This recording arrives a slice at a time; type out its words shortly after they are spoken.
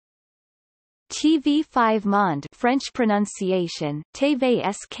TV5Monde French pronunciation,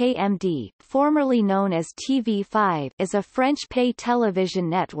 TV5Monde, formerly known as TV5, is a French pay television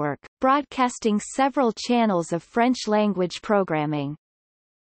network, broadcasting several channels of French-language programming.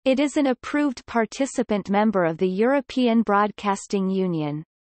 It is an approved participant member of the European Broadcasting Union.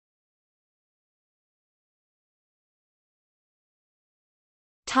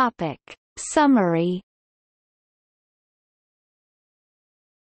 Topic. Summary.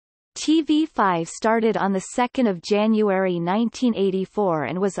 TV5 started on 2 January 1984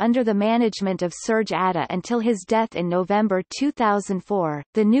 and was under the management of Serge Atta until his death in November 2004.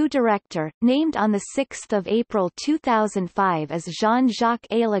 The new director, named on 6 April 2005 as Jean-Jacques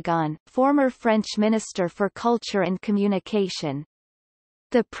Alagon, former French Minister for Culture and Communication.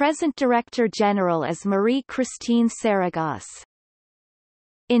 The present Director General is Marie-Christine Saragosse.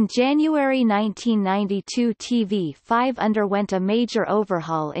 In January 1992 TV5 underwent a major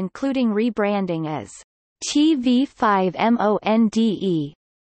overhaul including rebranding as TV5Monde,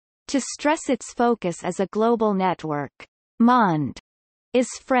 to stress its focus as a global network. Monde is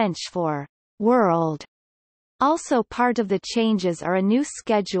French for world. Also part of the changes are a new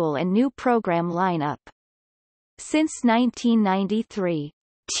schedule and new program lineup. Since 1993,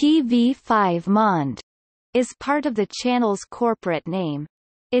 TV5Monde is part of the channel's corporate name.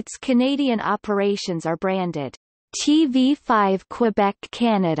 Its Canadian operations are branded TV5 Quebec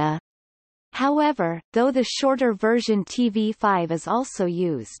Canada. However, though the shorter version TV5 is also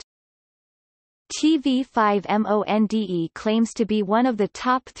used. TV5Monde claims to be one of the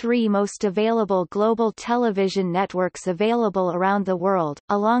top 3 most available global television networks available around the world,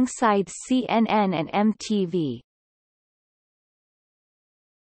 alongside CNN and MTV.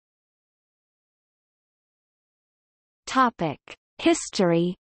 Topic.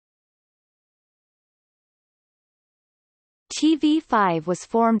 History. TV5 was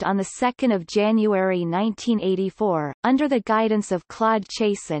formed on 2 January 1984, under the guidance of Claude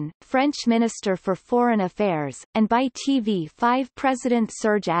Chasson, French Minister for Foreign Affairs, and by TV5 President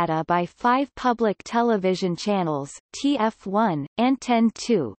Serge Atta by 5 public television channels, TF1, Antenne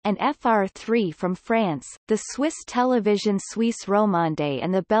 2, and FR3 from France, the Swiss television Suisse Romande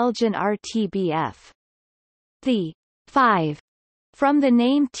and the Belgian RTBF. The 5 from the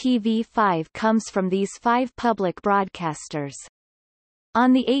name TV5 comes from these 5 public broadcasters.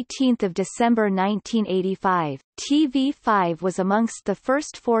 On 18 December 1985, TV5 was amongst the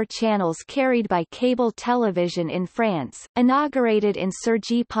first 4 channels carried by cable television in France, inaugurated in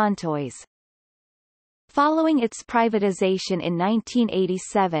Cergy-Pontoise. Following its privatization in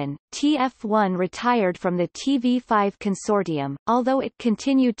 1987, TF1 retired from the TV5 consortium, although it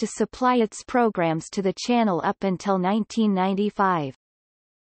continued to supply its programs to the channel up until 1995.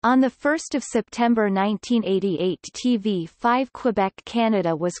 On 1 September 1988 TV5 Quebec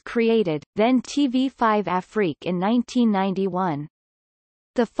Canada was created, then TV5 Afrique in 1991.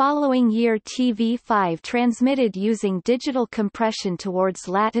 The following year TV5 transmitted using digital compression towards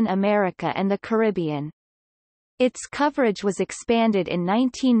Latin America and the Caribbean. Its coverage was expanded in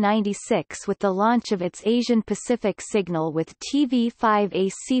 1996 with the launch of its Asian Pacific signal with TV5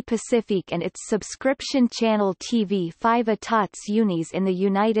 AC Pacifique and its subscription channel TV5 États Unis in the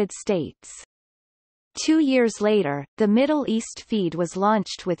United States. 2 years later, the Middle East feed was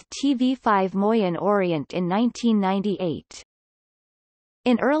launched with TV5 Moyen Orient in 1998.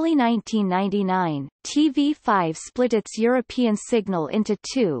 In early 1999, TV5 split its European signal into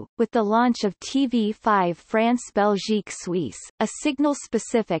 2, with the launch of TV5 France-Belgique-Suisse, a signal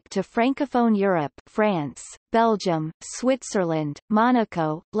specific to Francophone Europe, France, Belgium, Switzerland,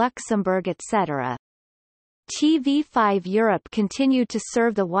 Monaco, Luxembourg etc. TV5 Europe continued to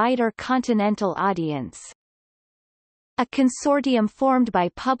serve the wider continental audience. A consortium formed by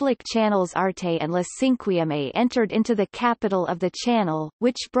public channels Arte and Le Cinquième entered into the capital of the channel,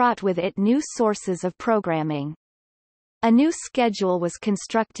 which brought with it new sources of programming. A new schedule was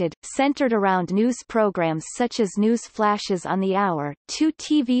constructed, centered around news programs such as news flashes on the hour, 2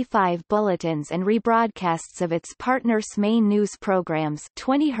 TV5 bulletins and rebroadcasts of its partners' main news programs,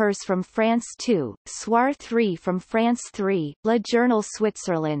 20 Heures from France 2, Soir 3 from France 3, Le Journal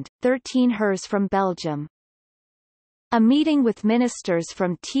Switzerland, 13 Heures from Belgium. A meeting with ministers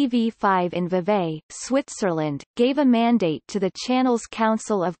from TV5 in Vevey, Switzerland, gave a mandate to the channel's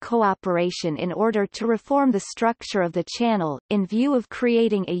Council of Cooperation in order to reform the structure of the channel, in view of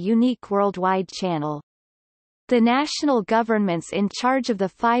creating a unique worldwide channel. The national governments in charge of the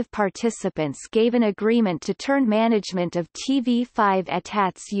 5 participants gave an agreement to turn management of TV5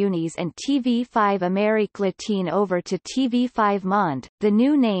 États Unis and TV5 Amérique Latine over to TV5Monde, the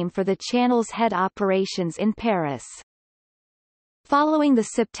new name for the channel's head operations in Paris. Following the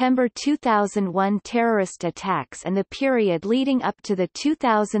September 2001 terrorist attacks and the period leading up to the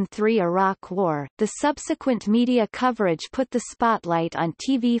 2003 Iraq War, the subsequent media coverage put the spotlight on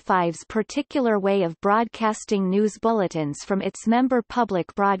TV5's particular way of broadcasting news bulletins from its member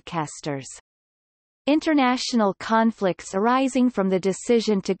public broadcasters. International conflicts arising from the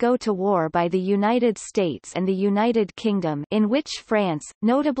decision to go to war by the United States and the United Kingdom, in which France,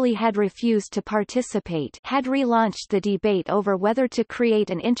 notably, had refused to participate, had relaunched the debate over whether to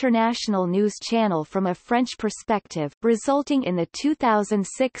create an international news channel from a French perspective, resulting in the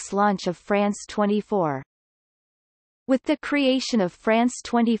 2006 launch of France 24. With the creation of France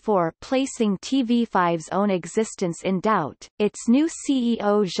 24 placing TV5's own existence in doubt, its new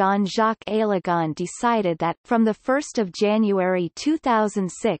CEO Jean-Jacques Alagon decided that, from 1 January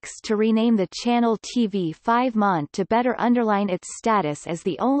 2006, to rename the channel TV5Monde to better underline its status as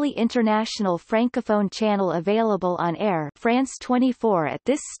the only international francophone channel available on air. France 24 at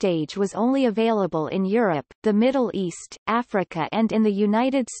this stage was only available in Europe, the Middle East, Africa and in the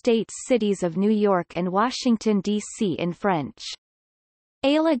United States cities of New York and Washington, D.C. in French.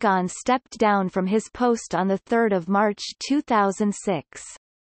 Alagon stepped down from his post on 3 March 2006.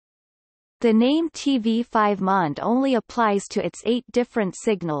 The name TV5Monde only applies to its 8 different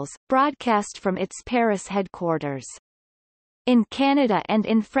signals, broadcast from its Paris headquarters. In Canada and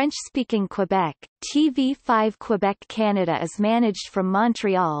in French-speaking Quebec, TV5 Quebec Canada is managed from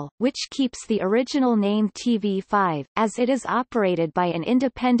Montreal, which keeps the original name TV5, as it is operated by an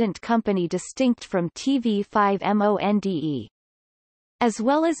independent company distinct from TV5Monde. As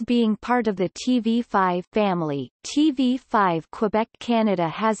well as being part of the TV5 family, TV5 Quebec Canada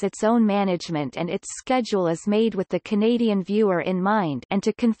has its own management and its schedule is made with the Canadian viewer in mind and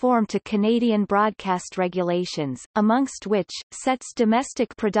to conform to Canadian broadcast regulations, amongst which, sets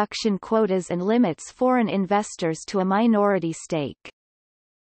domestic production quotas and limits foreign investors to a minority stake.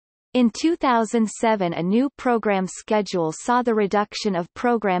 In 2007 a new program schedule saw the reduction of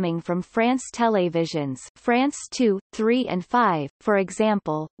programming from France Télévisions France 2, 3 and 5, for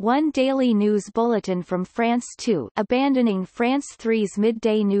example, one daily news bulletin from France 2 abandoning France 3's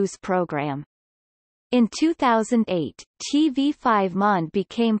midday news program. In 2008, TV5Monde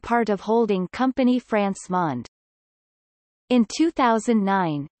became part of holding company France Monde. In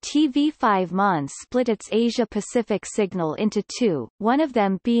 2009, TV5Monde split its Asia-Pacific signal into 2, one of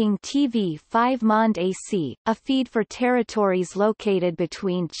them being TV5Monde AC, a feed for territories located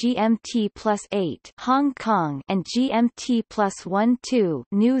between GMT+8 Hong Kong and GMT+12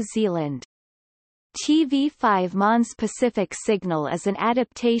 New Zealand. TV5Monde's Pacific signal is an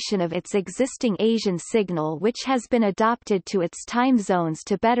adaptation of its existing Asian signal which has been adopted to its time zones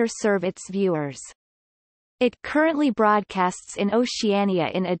to better serve its viewers. It currently broadcasts in Oceania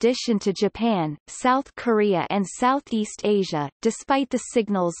in addition to Japan, South Korea and Southeast Asia, despite the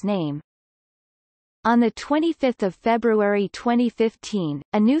signal's name. On 25 February 2015,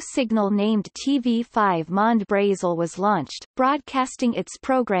 a new signal named TV5Monde Brasil was launched, broadcasting its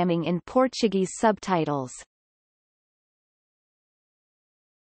programming in Portuguese subtitles.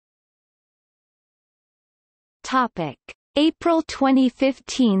 Topic: April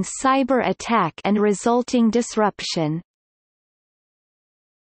 2015 cyber attack and resulting disruption.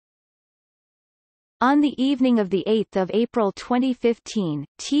 On the evening of 8 April 2015,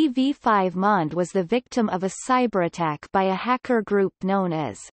 TV5Monde was the victim of a cyberattack by a hacker group known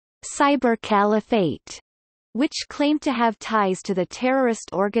as Cyber Caliphate, which claimed to have ties to the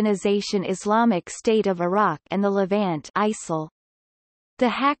terrorist organization Islamic State of Iraq and the Levant (ISIL). The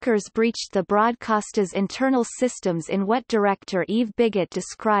hackers breached the broadcaster's internal systems in what director Yves Bigot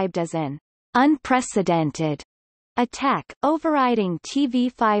described as an unprecedented attack, overriding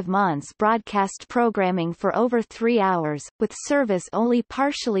TV5Monde's broadcast programming for over 3 hours, with service only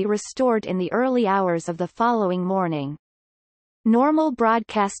partially restored in the early hours of the following morning. Normal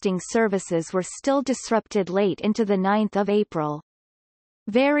broadcasting services were still disrupted late into 9 April.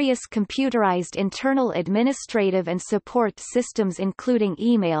 Various computerized internal administrative and support systems including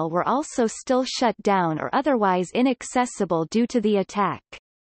email were also still shut down or otherwise inaccessible due to the attack.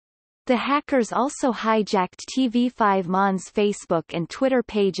 The hackers also hijacked TV5Monde's Facebook and Twitter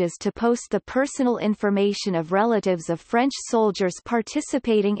pages to post the personal information of relatives of French soldiers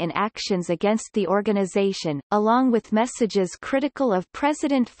participating in actions against the organization, along with messages critical of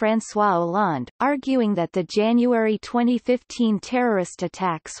President François Hollande, arguing that the January 2015 terrorist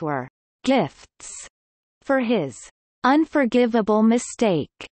attacks were gifts for his unforgivable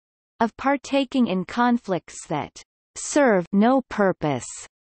mistake of partaking in conflicts that serve no purpose,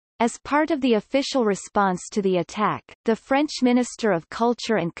 As part of the official response to the attack, the French Minister of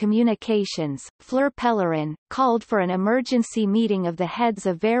Culture and Communications, Fleur Pellerin, called for an emergency meeting of the heads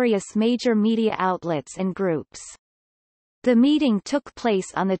of various major media outlets and groups. The meeting took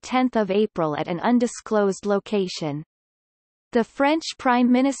place on 10 April at an undisclosed location. The French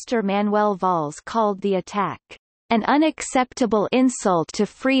Prime Minister Manuel Valls called the attack an unacceptable insult to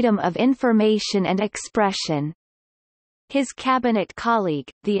freedom of information and expression. His cabinet colleague,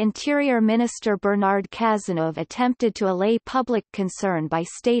 the Interior Minister Bernard Cazeneuve, attempted to allay public concern by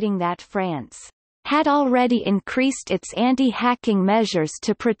stating that France had already increased its anti-hacking measures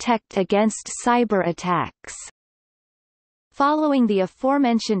to protect against cyber attacks. Following the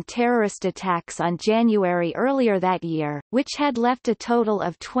aforementioned terrorist attacks on January earlier that year, which had left a total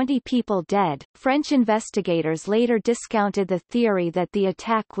of 20 people dead, French investigators later discounted the theory that the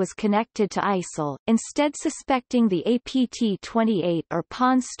attack was connected to ISIL, instead suspecting the APT-28 or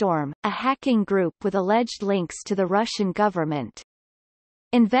Pawn Storm, a hacking group with alleged links to the Russian government.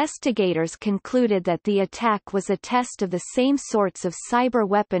 Investigators concluded that the attack was a test of the same sorts of cyber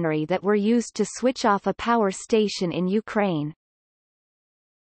weaponry that were used to switch off a power station in Ukraine.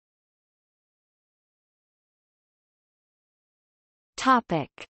 Topic: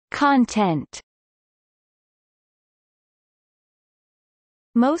 Content.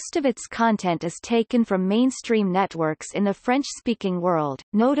 Most of its content is taken from mainstream networks in the French-speaking world,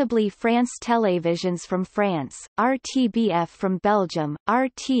 notably France Télévisions from France, RTBF from Belgium,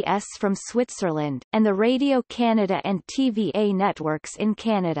 RTS from Switzerland, and the Radio Canada and TVA networks in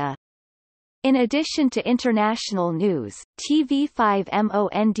Canada. In addition to international news,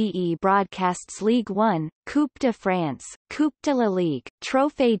 TV5Monde broadcasts Ligue 1, Coupe de France, Coupe de la Ligue,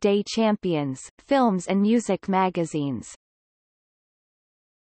 Trophée des Champions, films and music magazines.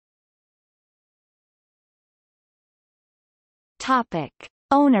 Topic: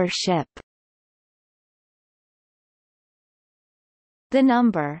 Ownership. The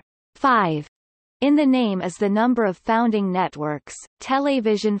number 5 in the name is the number of founding networks: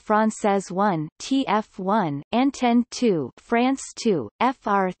 Télévision Française 1 (TF1), Antenne 2 France 2,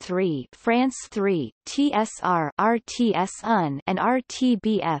 FR3 France 3, TSR RTS1, and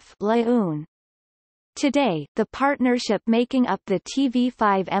RTBF La Une. Today, the partnership making up the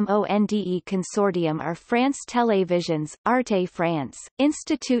TV5Monde consortium are France Télévisions, Arte France,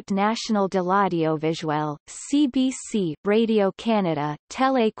 Institut National de l'Audiovisuel, CBC, Radio Canada,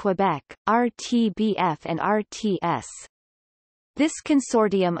 Télé Québec, RTBF and RTS. This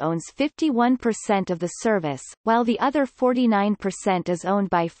consortium owns 51% of the service, while the other 49% is owned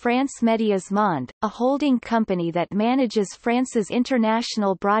by France Médias Monde, a holding company that manages France's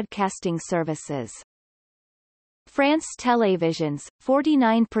international broadcasting services. France Télévisions,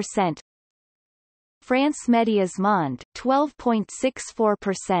 49%. France Médias Monde,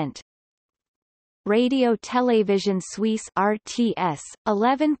 12.64%. Radio Télévision Suisse RTS,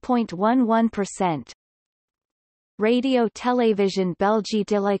 11.11%. Radio Télévision Belgique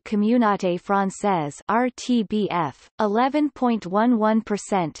de la Communauté Française RTBF,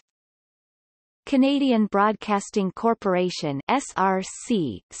 11.11%. Canadian Broadcasting Corporation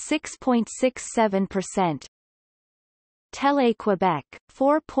SRC, 6.67%. Télé Québec,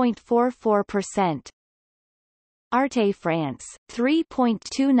 4.44%. Arte France,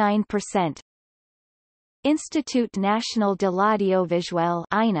 3.29%. Institut National de l'Audiovisuel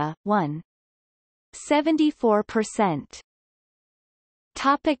INA, 1.74%.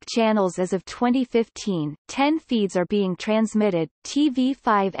 Topic: channels. As of 2015, 10 feeds are being transmitted: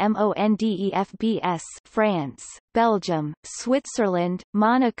 TV5Monde FBS France, Belgium, Switzerland,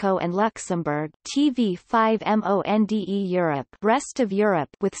 Monaco and Luxembourg, TV5Monde Europe, rest of Europe,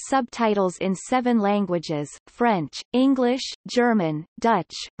 with subtitles in 7 languages: French, English, German,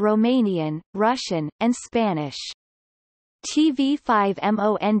 Dutch, Romanian, Russian, and Spanish.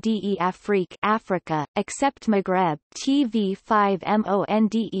 TV5Monde Afrique Africa, except Maghreb,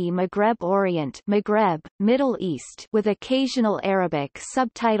 TV5Monde Maghreb Orient Maghreb, Middle East, with occasional Arabic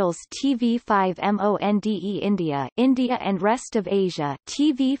subtitles. TV5Monde India India and rest of Asia,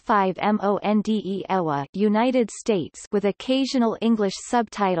 TV5Monde EWA United States, with occasional English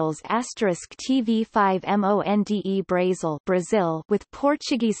subtitles. TV5Monde Brazil Brazil, with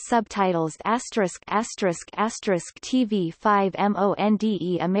Portuguese subtitles.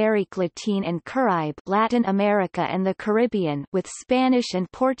 TV5Monde Amérique Latine and Caraïbe Latin America and the Caribbean, with Spanish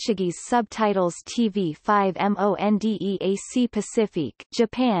and Portuguese subtitles. TV5Monde AC Pacific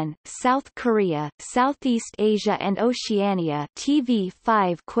Japan, South Korea, Southeast Asia and Oceania.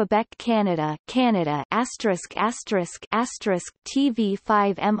 TV5 Quebec Canada Canada ******.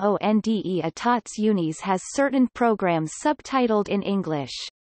 TV5Monde Etats Unis has certain programs subtitled in English.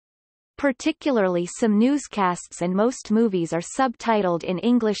 Particularly some newscasts and most movies are subtitled in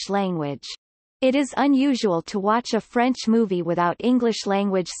English language. It is unusual to watch a French movie without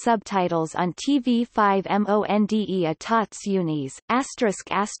English-language subtitles on TV5Monde États Unis, ***.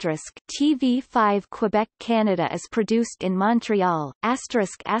 TV5 Quebec Canada is produced in Montreal, ***.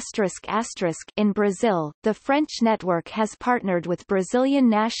 In Brazil, the French network has partnered with Brazilian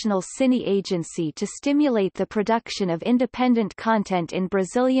National Cine Agency to stimulate the production of independent content in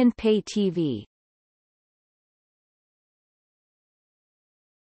Brazilian pay TV.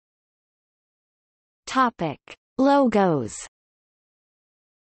 Topic: Logos.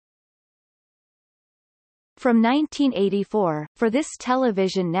 From 1984, for this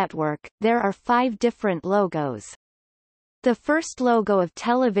television network, there are 5 different logos. The first logo of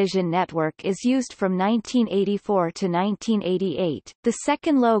television network is used from 1984 to 1988, the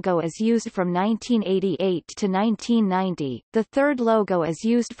second logo is used from 1988 to 1990, the third logo is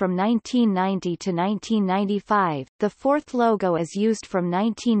used from 1990 to 1995, the fourth logo is used from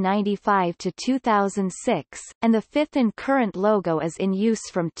 1995 to 2006, and the fifth and current logo is in use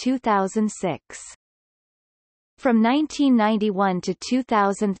from 2006. From 1991 to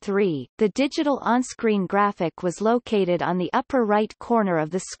 2003, the digital on-screen graphic was located on the upper right corner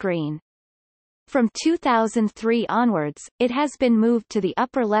of the screen. From 2003 onwards, it has been moved to the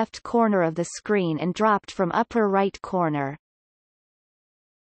upper left corner of the screen and dropped from upper right corner.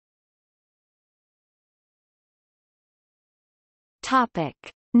 Topic: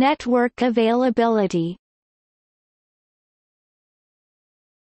 Network availability.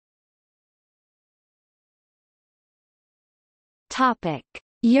 Topic: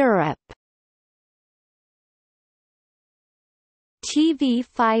 Europe.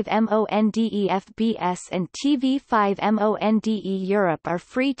 TV5Monde FBS and TV5Monde Europe are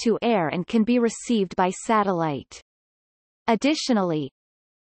free to air and can be received by satellite. Additionally,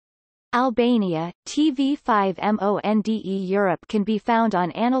 Albania, TV5Monde Europe can be found on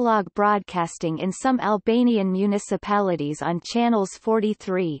analog broadcasting in some Albanian municipalities on channels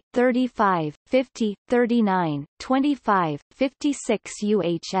 43, 35, 50, 39, 25, 56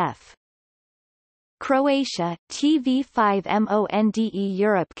 UHF. Croatia, TV5Monde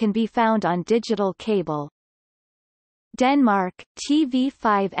Europe can be found on digital cable. Denmark,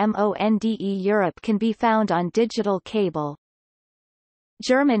 TV5Monde Europe can be found on digital cable.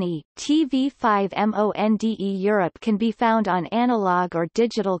 Germany, TV5Monde Europe can be found on analog or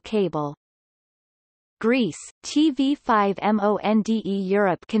digital cable. Greece, TV5Monde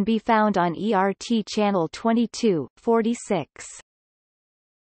Europe can be found on ERT channel 22, 46.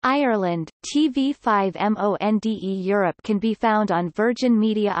 Ireland, TV5Monde Europe can be found on Virgin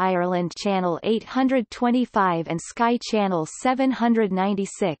Media Ireland channel 825 and Sky channel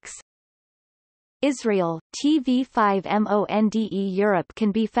 796. Israel, TV5Monde Europe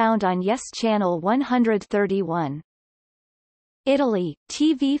can be found on Yes channel 131. Italy,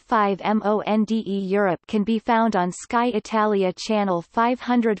 TV5Monde Europe can be found on Sky Italia channel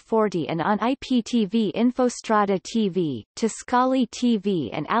 540 and on IPTV Infostrada TV, Toscali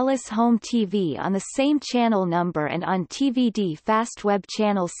TV and Alice Home TV on the same channel number and on TVD Fastweb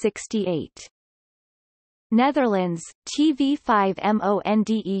channel 68. Netherlands,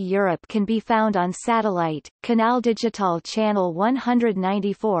 TV5Monde Europe can be found on satellite, Canal Digital channel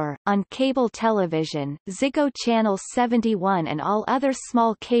 194, on cable television, Ziggo channel 71 and all other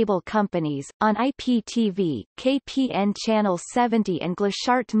small cable companies, on IPTV, KPN channel 70 and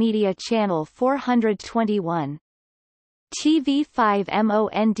Glashart Media channel 421.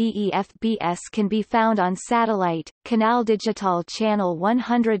 TV5Monde FBS can be found on satellite, Canal Digital channel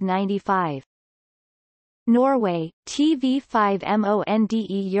 195. Norway, TV5Monde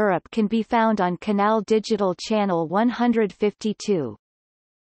Europe can be found on Canal Digital channel 152.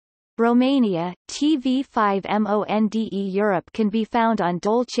 Romania, TV5Monde Europe can be found on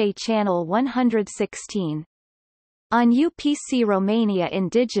Dolce channel 116. On UPC Romania in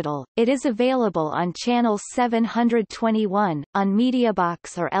digital, it is available on channel 721, on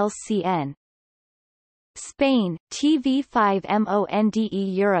Mediabox or LCN. Spain, TV5Monde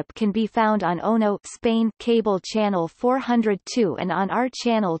Europe can be found on ONO Spain cable channel 402 and on R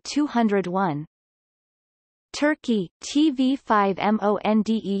channel 201. Turkey,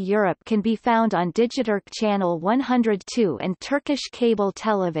 TV5Monde Europe can be found on Digiturk channel 102 and Turkish cable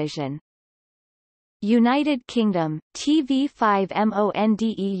television. United Kingdom,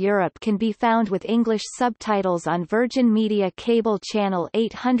 TV5Monde Europe can be found with English subtitles on Virgin Media Cable Channel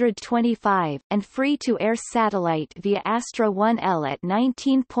 825, and free-to-air satellite via Astra 1L at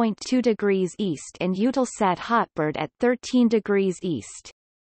 19.2 degrees east and Eutelsat Hotbird at 13 degrees east.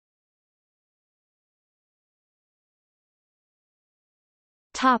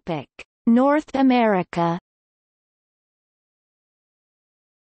 Topic: North America.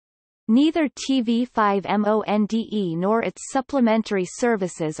 Neither TV5Monde nor its supplementary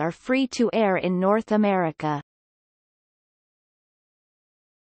services are free to air in North America.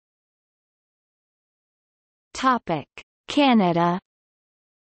 Topic: Canada.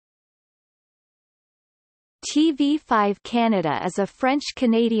 TV5 Canada is a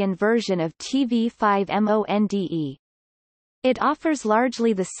French-Canadian version of TV5Monde. It offers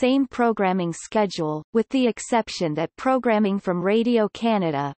largely the same programming schedule, with the exception that programming from Radio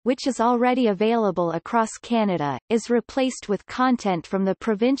Canada, which is already available across Canada, is replaced with content from the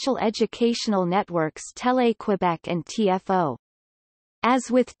provincial educational networks Télé-Québec and TFO.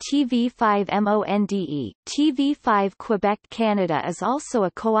 As with TV5Monde, TV5 Quebec Canada is also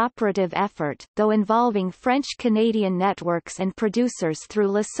a cooperative effort, though involving French-Canadian networks and producers through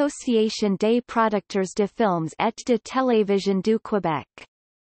l'Association des producteurs de films et de télévision du Québec.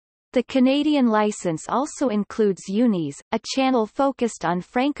 The Canadian license also includes Unis, a channel focused on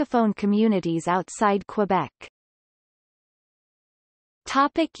francophone communities outside Quebec.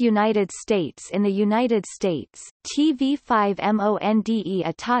 United States. In the United States, TV5Monde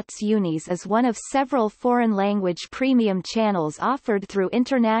Etats Unis is one of several foreign-language premium channels offered through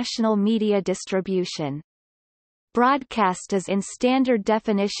international media distribution. Broadcast is in standard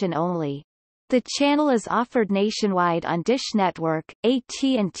definition only. The channel is offered nationwide on Dish Network,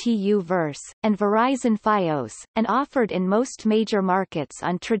 AT&T U-verse, and Verizon Fios, and offered in most major markets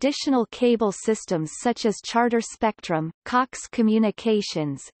on traditional cable systems such as Charter Spectrum, Cox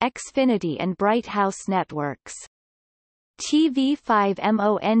Communications, Xfinity and Bright House networks.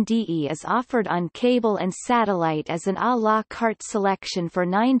 TV5Monde is offered on cable and satellite as an à la carte selection for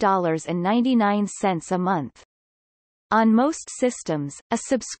 $9.99 a month. On most systems, a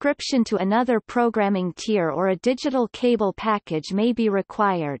subscription to another programming tier or a digital cable package may be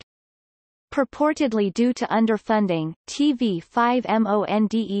required. Purportedly due to underfunding,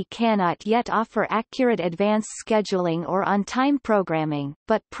 TV5Monde cannot yet offer accurate advance scheduling or on-time programming,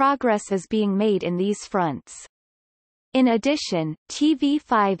 but progress is being made in these fronts. In addition,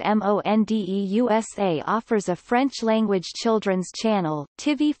 TV5Monde USA offers a French-language children's channel,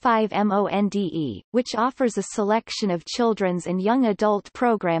 TV5Monde, which offers a selection of children's and young adult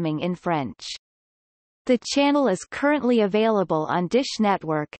programming in French. The channel is currently available on Dish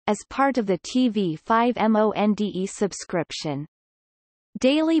Network, as part of the TV5Monde subscription.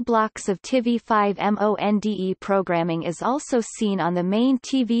 Daily blocks of TV5Monde programming is also seen on the main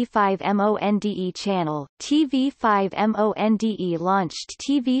TV5Monde channel. TV5Monde launched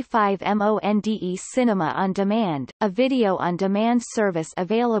TV5Monde Cinema on Demand, a video-on-demand service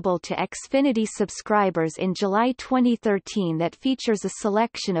available to Xfinity subscribers in July 2013 that features a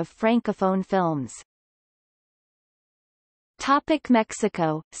selection of francophone films.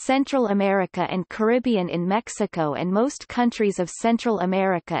 Mexico, Central America and Caribbean. In Mexico and most countries of Central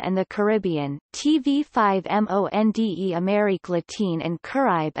America and the Caribbean, TV5Monde Amérique Latine and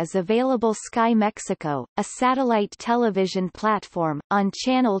Caribe is available. Sky Mexico, a satellite television platform, on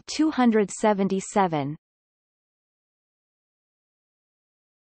channel 277.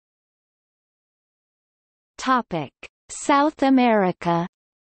 South America.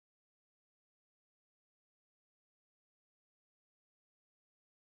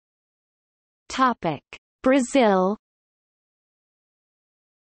 Brazil.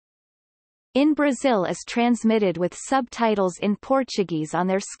 In Brazil is transmitted with subtitles in Portuguese on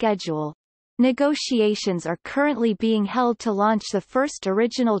their schedule. Negotiations are currently being held to launch the first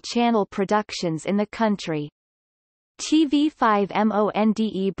original channel productions in the country.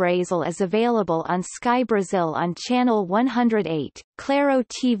 TV5Monde Brazil is available on Sky Brazil on channel 108, Claro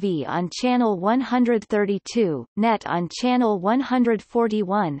TV on channel 132, NET on channel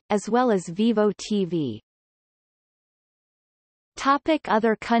 141, as well as Vivo TV.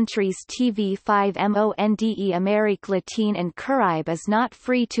 Other countries. TV5Monde Amérique Latine and Caribe is not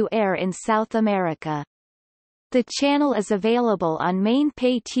free to air in South America. The channel is available on main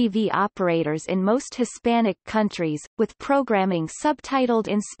pay TV operators in most Hispanic countries, with programming subtitled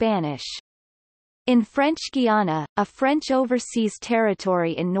in Spanish. In French Guiana, a French overseas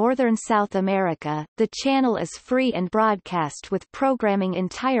territory in northern South America, the channel is free and broadcast with programming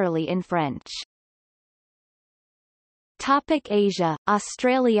entirely in French. Asia,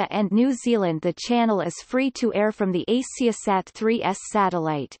 Australia and New Zealand. The channel is free to air from the Asiasat 3S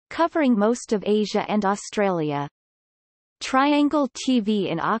satellite, covering most of Asia and Australia. Triangle TV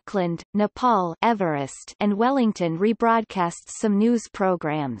in Auckland, Nepal, Everest and Wellington rebroadcasts some news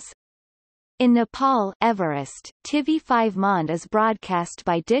programs. In Nepal, Everest, TV5Monde is broadcast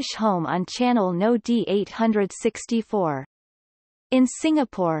by Dish Home on channel No D864. In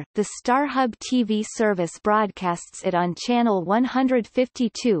Singapore, the StarHub TV service broadcasts it on Channel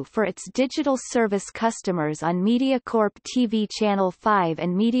 152 for its digital service customers on MediaCorp TV Channel 5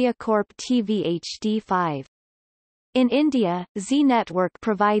 and MediaCorp TV HD5. In India, Zee Network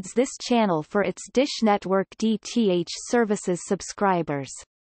provides this channel for its Dish Network DTH services subscribers.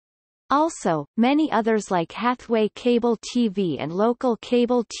 Also, many others like Hathway Cable TV and local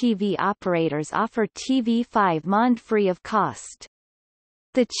cable TV operators offer TV5Monde free of cost.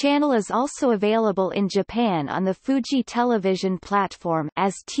 The channel is also available in Japan on the Fuji Television platform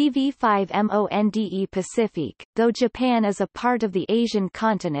as TV5Monde Pacific, though Japan is a part of the Asian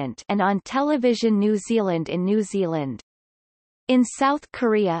continent, and on Television New Zealand in New Zealand. In South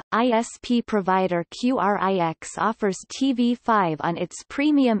Korea, ISP provider QRIX offers TV5 on its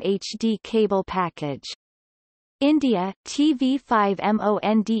premium HD cable package. India,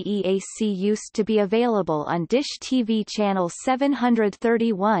 TV5Mondeac used to be available on Dish TV channel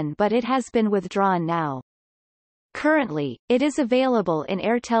 731 but it has been withdrawn now. Currently, it is available in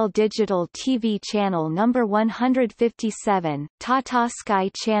Airtel Digital TV channel number 157, Tata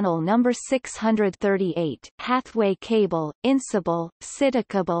Sky channel number 638, Hathway Cable, Insable,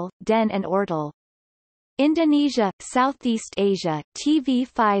 Citycable, Den and Ortel. Indonesia, Southeast Asia,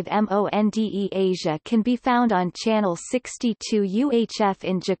 TV5Monde Asia can be found on channel 62 UHF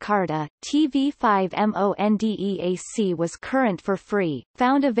in Jakarta. TV5Mondeac was current for free,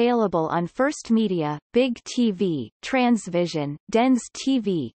 found available on First Media, Big TV, Transvision, Dens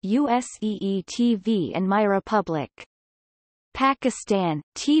TV, USEE TV and MyRepublic. Pakistan,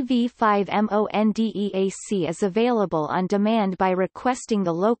 TV5Mondeac is available on demand by requesting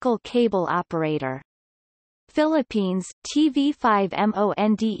the local cable operator. Philippines,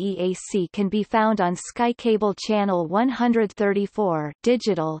 TV5Mondeac can be found on Sky Cable Channel 134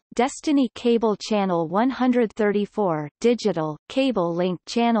 digital, Destiny Cable Channel 134 digital, Cable Link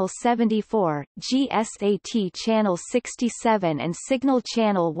Channel 74, GSAT Channel 67 and Signal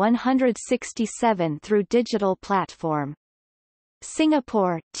Channel 167 through digital platform.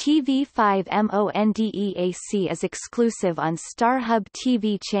 Singapore, TV5Mondeac is exclusive on StarHub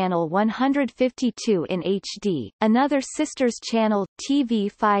TV channel 152 in HD. Another sister's channel,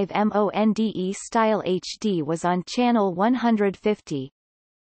 TV5Monde Style HD, was on channel 150.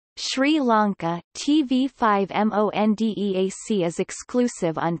 Sri Lanka, TV5Mondeac is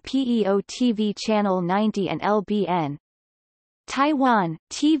exclusive on PEO TV channel 90 and LBN. Taiwan,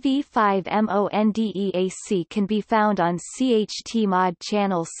 TV5Mondeac can be found on CHT Mod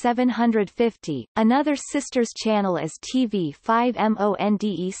channel 750. Another sister's channel is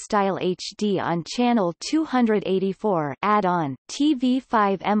TV5Monde Style HD on channel 284. Add-on,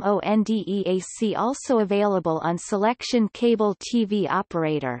 TV5Mondeac also available on Selection Cable TV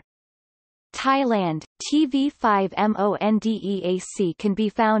operator. Thailand, TV5Mondeac can be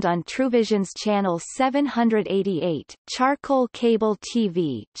found on TrueVision's channel 788, Charcoal Cable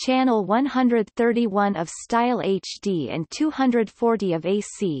TV, channel 131 of Style HD and 240 of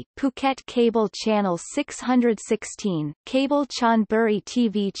AC, Phuket Cable channel 616, Cable Chonburi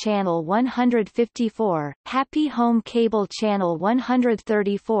TV channel 154, Happy Home Cable channel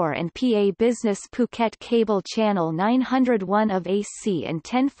 134 and PA Business Phuket Cable channel 901 of AC and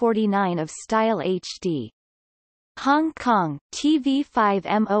 1049 of Style HD. Hong Kong,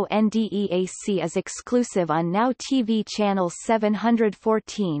 TV5Mondeac is exclusive on Now TV channel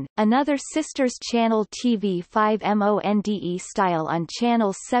 714, another sister's channel TV5Monde Style on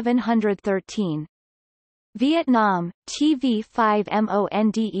channel 713. Vietnam,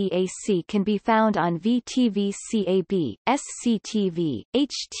 TV5Mondeac can be found on VTV CAB, SCTV,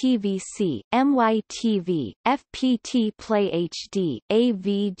 HTVC, MYTV, FPT Play HD,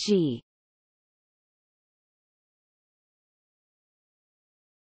 AVG.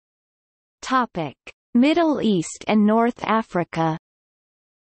 Topic: Middle East and North Africa.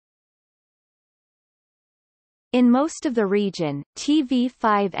 In most of the region,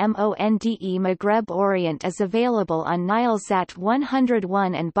 TV5Monde Maghreb Orient is available on Nilesat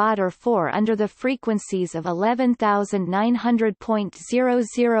 101 and Badr 4 under the frequencies of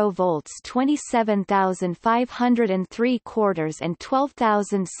 11,900.00 volts 27,503/4 and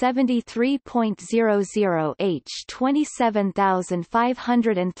 12,073.00 H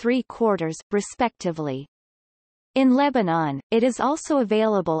 27,503/4, respectively. In Lebanon, it is also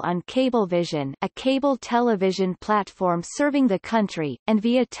available on Cablevision, a cable television platform serving the country, and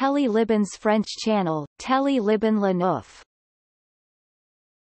via Télé Liban's French channel, Télé Liban Le Neuf.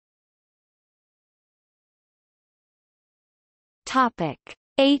 Topic: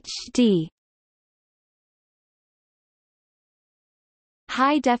 HD.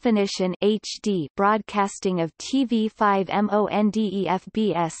 High-definition HD broadcasting of TV5Monde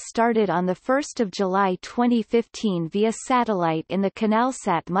FBS started on 1 July 2015 via satellite in the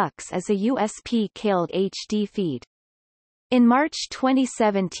Canalsat MUX as a USP-caled HD feed. In March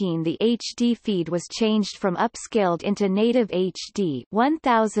 2017 the HD feed was changed from upscaled into native HD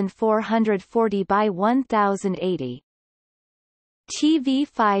 1440 by 1080.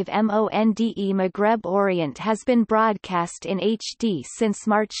 TV5Monde Maghreb Orient has been broadcast in HD since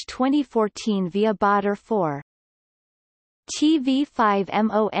March 2014 via Badr 4.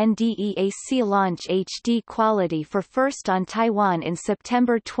 TV5Monde AC launch HD quality for first on Taiwan in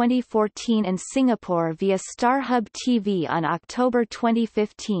September 2014 and Singapore via StarHub TV on October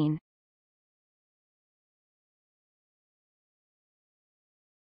 2015.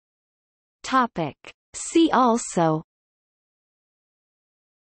 Topic. See also: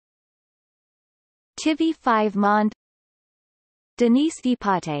 TV5Monde, Denise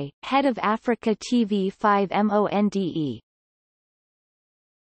Ipate, head of Africa TV5Monde.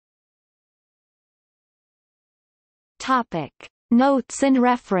 Topic. Notes and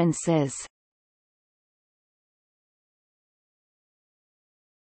references.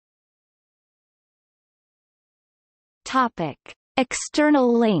 Topic.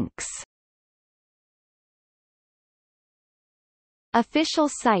 External links. Official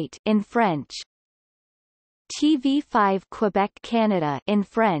site in French. TV5 Quebec Canada in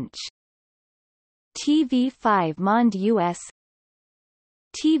French. TV5Monde US.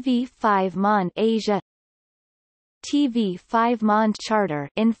 TV5Monde Asia. TV5Monde Charter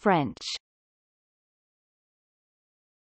in French.